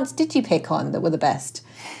tomato plants did you pick on that were the best?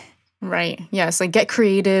 Right. Yes. Like, get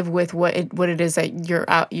creative with what it is that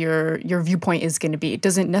your viewpoint is going to be. It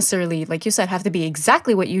doesn't necessarily, like you said, have to be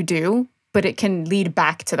exactly what you do, but it can lead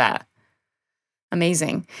back to that.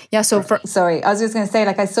 Amazing. Yeah. So sorry, I was just going to say,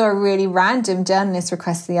 I saw a really random journalist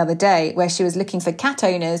request the other day where she was looking for cat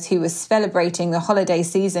owners who were celebrating the holiday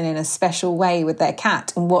season in a special way with their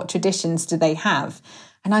cat, and what traditions do they have?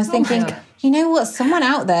 And I was thinking, you know what? Someone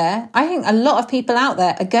out there, I think a lot of people out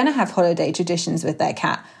there are going to have holiday traditions with their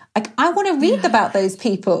cat. I want to read about those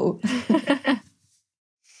people.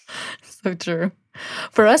 So true.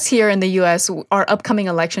 For us here in the US, our upcoming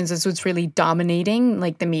elections is what's really dominating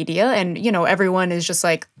the media. And, everyone is just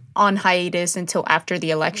on hiatus until after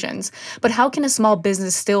the elections. But how can a small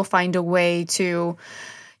business still find a way to,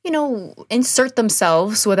 insert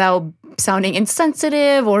themselves without sounding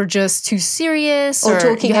insensitive or just too serious? Or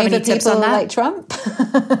talking over people like Trump?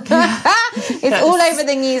 It's all over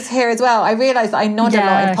the news here as well. I realise that I nod a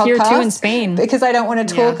lot in podcasts. Here too in Spain. Because I don't want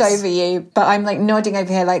to talk over you, but I'm nodding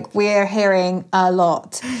over here we're hearing a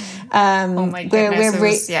lot. Oh my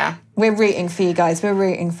goodness. We're rooting for you guys. We're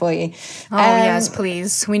rooting for you. Oh, yes,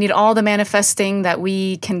 please. We need all the manifesting that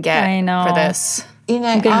we can get for this.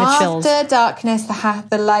 After darkness,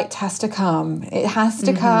 the light has to come. It has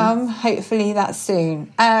to come. Hopefully that's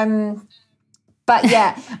soon. But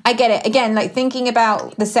yeah, I get it. Again, thinking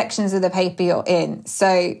about the sections of the paper you're in.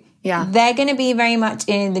 So they're going to be very much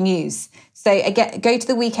in the news. So again, go to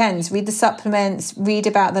the weekends, read the supplements, read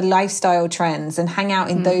about the lifestyle trends, and hang out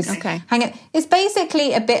in those. Okay. It's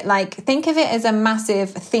basically a bit think of it as a massive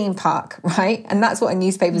theme park, right? And that's what a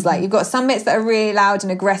newspaper's like. You've got some bits that are really loud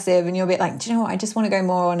and aggressive, and you're a bit do you know what? I just want to go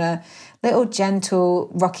more on a little gentle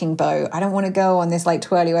rocking boat. I don't want to go on this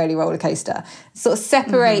twirly-whirly roller coaster. Sort of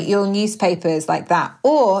separate your newspapers like that,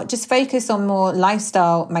 or just focus on more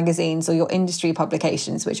lifestyle magazines or your industry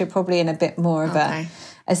publications, which are probably in a bit more of a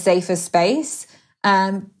safer space.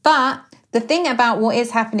 But the thing about what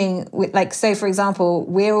is happening with, like, so for example,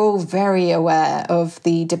 we're all very aware of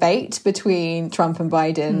the debate between Trump and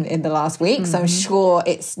Biden in the last week. So I'm sure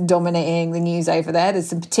it's dominating the news over there. There's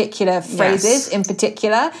some particular phrases in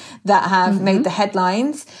particular that have made the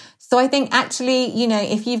headlines. So I think actually, you know,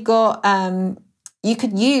 if you've got, you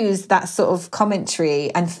could use that sort of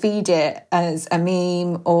commentary and feed it as a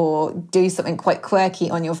meme or do something quite quirky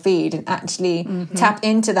on your feed and actually tap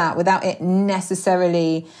into that without it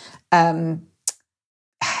necessarily you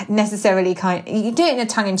do it in a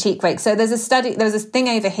tongue-in-cheek way. So there was this thing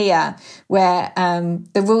over here where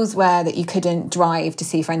the rules were that you couldn't drive to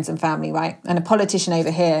see friends and family, right? And a politician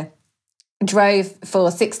over here drove for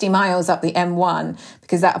 60 miles up the M1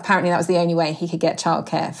 because that was the only way he could get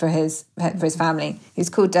childcare for his family. He's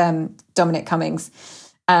called Dominic Cummings.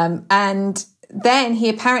 And then he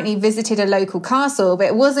apparently visited a local castle, but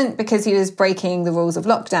it wasn't because he was breaking the rules of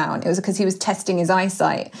lockdown. It was because he was testing his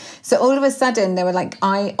eyesight. So all of a sudden there were like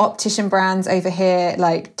optician brands over here,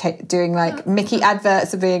 like doing like Mickey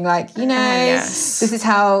adverts of being like, you know, this is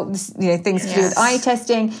how, you know, things to do with eye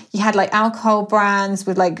testing. You had like alcohol brands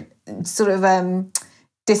with like sort of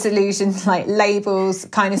disillusioned like labels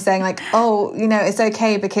kind of saying like, oh, you know, it's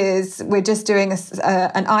okay because we're just doing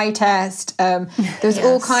an eye test. There's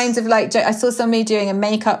all kinds of like, I saw somebody doing a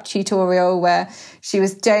makeup tutorial where she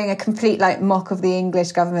was doing a complete like mock of the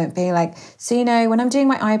English government, being like, so, you know, when I'm doing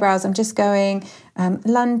my eyebrows, I'm just going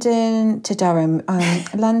London to Durham on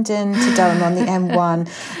the M1.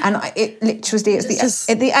 And it literally, it's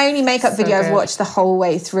the only makeup video I've watched the whole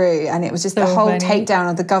way through. And it was just the whole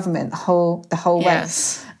takedown of the government, the whole way.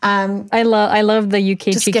 I love the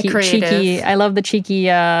UK cheeky. I love the cheeky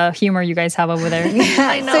humor you guys have over there.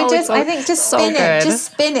 I know. So I think just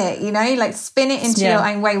spin it, you know, like spin it into your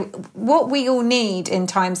own way. What we all need in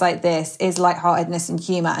times like this is lightheartedness and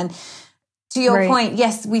humor. And to your point,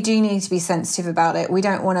 yes, we do need to be sensitive about it. We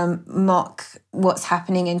don't want to mock what's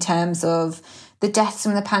happening in terms of the deaths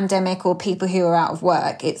from the pandemic or people who are out of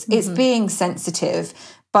work. It's being sensitive.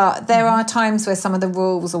 But there are times where some of the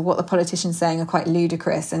rules or what the politician's saying are quite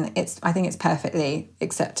ludicrous, and I think it's perfectly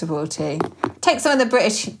acceptable to take some of the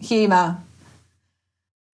British humour.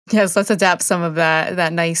 Yes, let's adapt some of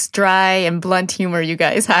that nice, dry and blunt humor you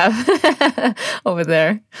guys have over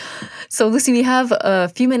there. So, Lucy, we have a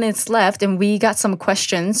few minutes left, and we got some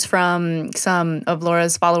questions from some of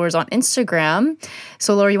Laura's followers on Instagram.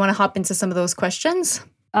 So, Laura, you want to hop into some of those questions?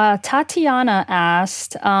 Tatiana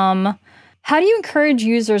asked, how do you encourage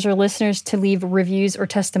users or listeners to leave reviews or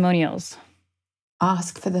testimonials?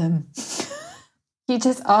 Ask for them. You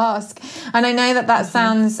just ask. And I know that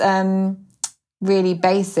sounds really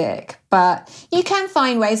basic, but you can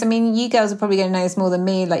find ways. I mean, you girls are probably going to know this more than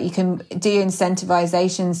me. Like, you can do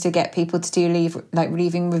incentivizations to get people to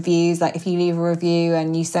leaving reviews. Like, if you leave a review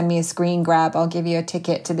and you send me a screen grab, I'll give you a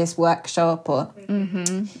ticket to this workshop or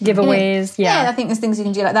giveaways. Yeah, I think there's things you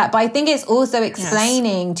can do like that. But I think it's also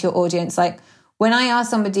explaining to your audience, like, when I ask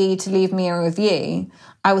somebody to leave me a review,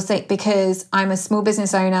 I will say, because I'm a small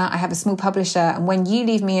business owner, I have a small publisher, and when you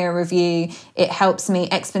leave me a review, it helps me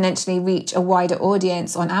exponentially reach a wider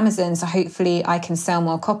audience on Amazon, so hopefully I can sell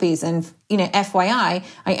more copies. And, you know, FYI,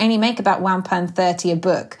 I only make about £1.30 a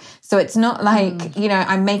book. So it's not like, you know,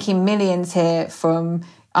 I'm making millions here from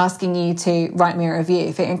asking you to write me a review.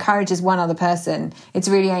 If it encourages one other person, it's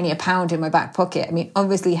really only £1 in my back pocket. I mean,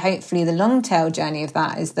 obviously, hopefully the long tail journey of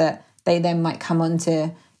that is that they then might come on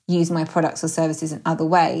to use my products or services in other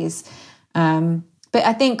ways. But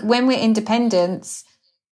I think when we're independents,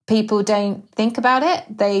 people don't think about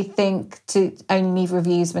it. They think to only leave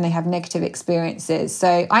reviews when they have negative experiences.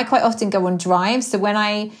 So I quite often go on drives. So when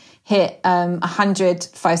I hit 100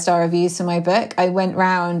 5-star reviews for my book, I went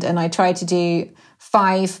round and I tried to do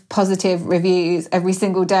 5 positive reviews every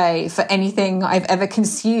single day for anything I've ever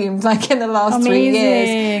consumed, like in the last 3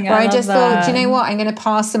 years. Where I just thought, do you know what? I'm going to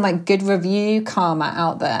pass some like good review karma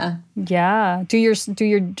out there. Yeah, do your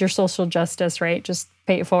social justice, right? Just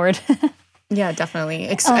pay it forward. Yeah, definitely.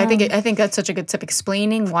 I think that's such a good tip,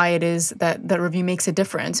 explaining why it is that the review makes a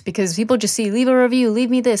difference, because people just see, leave a review, leave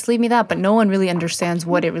me this, leave me that, but no one really understands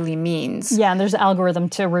what it really means. Yeah, and there's an algorithm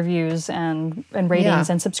to reviews and ratings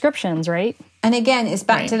and subscriptions, right? And again, it's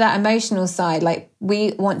back to that emotional side. Like,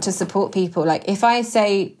 we want to support people. Like, if I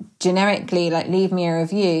say generically, like, leave me a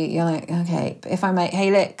review, you're like, okay. But if I'm like,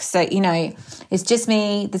 hey, look, so, you know, it's just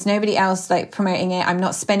me. There's nobody else, like, promoting it. I'm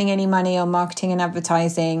not spending any money on marketing and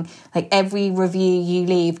advertising. Like, every review you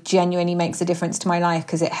leave genuinely makes a difference to my life,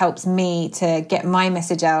 because it helps me to get my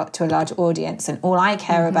message out to a large audience. And all I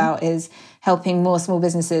care about is helping more small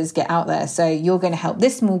businesses get out there. So you're going to help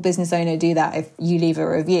this small business owner do that if you leave a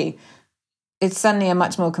review. it's suddenly a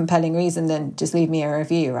much more compelling reason than just leave me a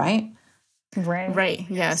review, right? Right.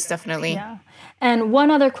 Yes, definitely. Yeah. And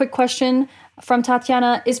one other quick question from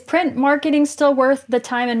Tatiana, is print marketing still worth the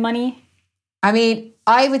time and money? I mean,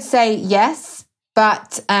 I would say yes,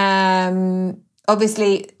 but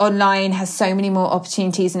obviously online has so many more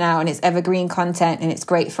opportunities now, and it's evergreen content, and it's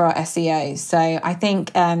great for our SEO. So I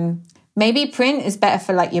think maybe print is better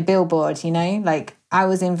for like your billboard, you know, like I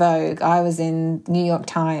was in Vogue, I was in New York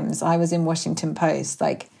Times, I was in Washington Post.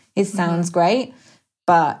 Like it sounds great,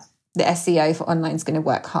 but the SEO for online is going to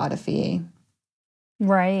work harder for you.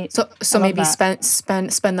 Right. So love maybe that.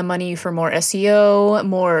 spend the money for more SEO,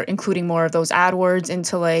 more including more of those AdWords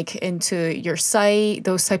into your site,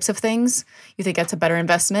 those types of things. You think that's a better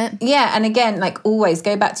investment? Yeah, and again, like always,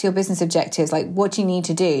 go back to your business objectives. Like, what do you need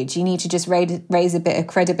to do? Do you need to just raise a bit of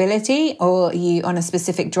credibility, or are you on a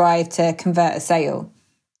specific drive to convert a sale?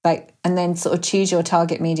 Like, and then sort of choose your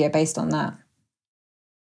target media based on that.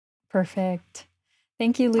 Perfect.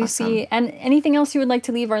 Thank you, Lucy. Awesome. And anything else you would like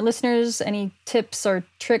to leave our listeners? Any tips or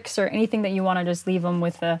tricks or anything that you want to just leave them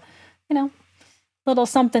with a, little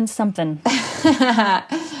something?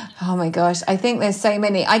 Oh my gosh, I think there's so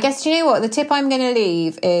many. I guess, you know what? The tip I'm going to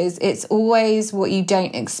leave is it's always what you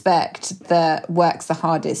don't expect that works the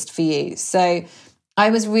hardest for you. So I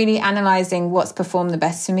was really analysing what's performed the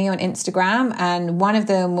best for me on Instagram. And one of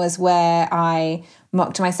them was where I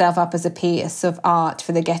mocked myself up as a piece of art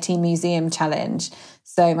for the Getty Museum Challenge.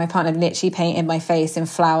 So my partner literally painted my face in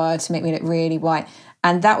flour to make me look really white.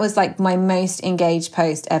 And that was like my most engaged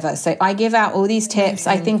post ever. So I give out all these tips.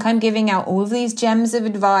 I think I'm giving out all of these gems of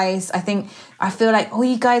advice. I feel like, oh,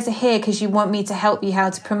 you guys are here because you want me to help you how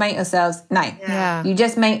to promote yourselves. No, Yeah. you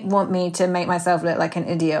just want me to make myself look like an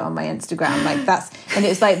idiot on my Instagram. Like and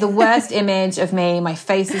it's like the worst image of me. My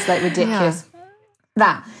face is like ridiculous.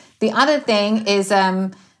 That. The other thing is,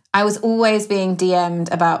 I was always being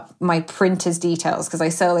DM'd about my printer's details because I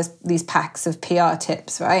sell these packs of PR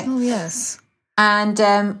tips, right? Oh, yes. And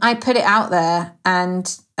I put it out there, and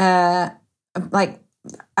I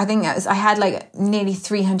think I had like nearly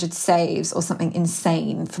 300 saves or something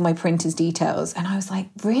insane for my printer's details. And I was like,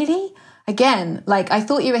 really? Again, like I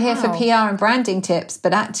thought you were here for PR and branding tips,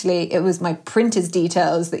 but actually it was my printer's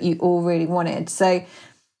details that you all really wanted. So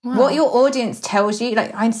what your audience tells you,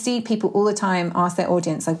 like I see people all the time ask their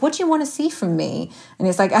audience, like, what do you want to see from me? And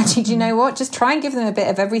it's like, actually, do you know what? Just try and give them a bit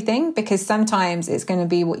of everything, because sometimes it's going to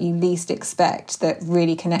be what you least expect that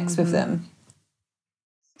really connects with them.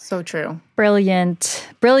 So true. Brilliant.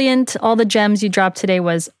 All the gems you dropped today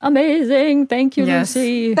was amazing. Thank you, Yes.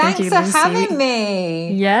 Lucy. Thanks you, for Lucy. having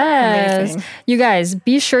me. Yes. Amazing. You guys,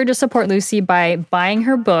 be sure to support Lucy by buying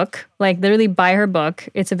her book. Like literally buy her book.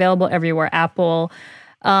 It's available everywhere. Apple,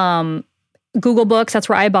 Google Books, that's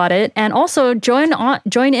where I bought it. And also join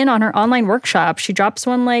in on her online workshop. She drops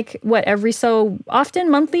one every so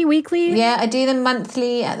often, monthly, weekly? Yeah, I do them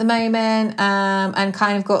monthly at the moment, and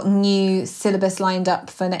kind of got new syllabus lined up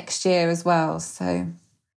for next year as well. So,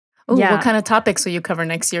 Ooh, Yeah. What kind of topics will you cover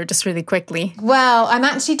next year, just really quickly? well, I'm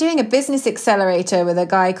actually doing a business accelerator with a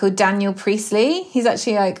guy called Daniel Priestley. He's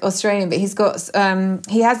actually like Australian, but he's got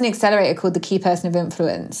he has an accelerator called the Key Person of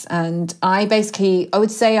Influence. And I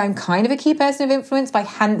would say I'm kind of a key person of influence, but I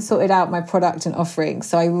hadn't sorted out my product and offering.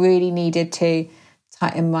 So I really needed to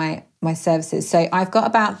tighten my services. So I've got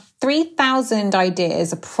about 3,000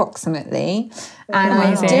 ideas approximately. And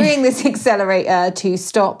Amazing. I'm doing this accelerator to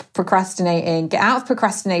stop procrastinating, get out of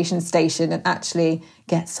procrastination station, and actually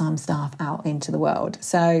get some stuff out into the world.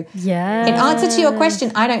 So Yeah. in answer to your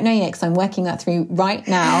question, I don't know yet because I'm working that through right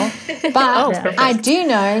now. But I do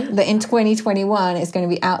know that in 2021, it's going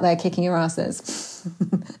to be out there kicking your asses.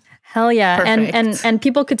 Hell yeah. Perfect. And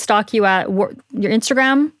people could stalk you at your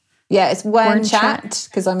Instagram. Yeah, it's Wern Wern Chat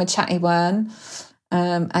because I'm a chatty Wern.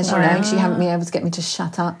 As you know, 'cause you haven't been able to get me to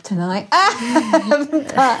shut up tonight.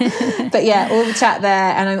 but yeah, all the chat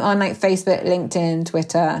there. And I'm on like Facebook, LinkedIn,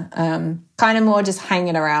 Twitter. Kind of more just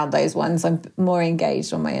hanging around those ones. I'm more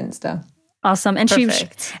engaged on my Insta. Awesome. And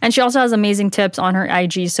Perfect. she also has amazing tips on her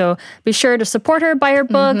IG. So be sure to support her, buy her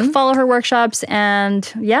book, follow her workshops.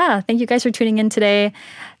 And yeah, thank you guys for tuning in today.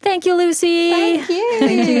 Thank you, Lucy. Thank you.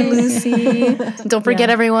 Thank you, Lucy. Don't forget,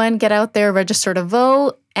 everyone, get out there, register to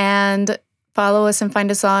vote, and follow us and find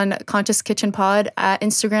us on Conscious Kitchen Pod at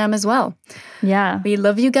Instagram as well. Yeah. We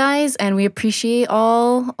love you guys, and we appreciate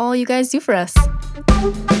all you guys do for us.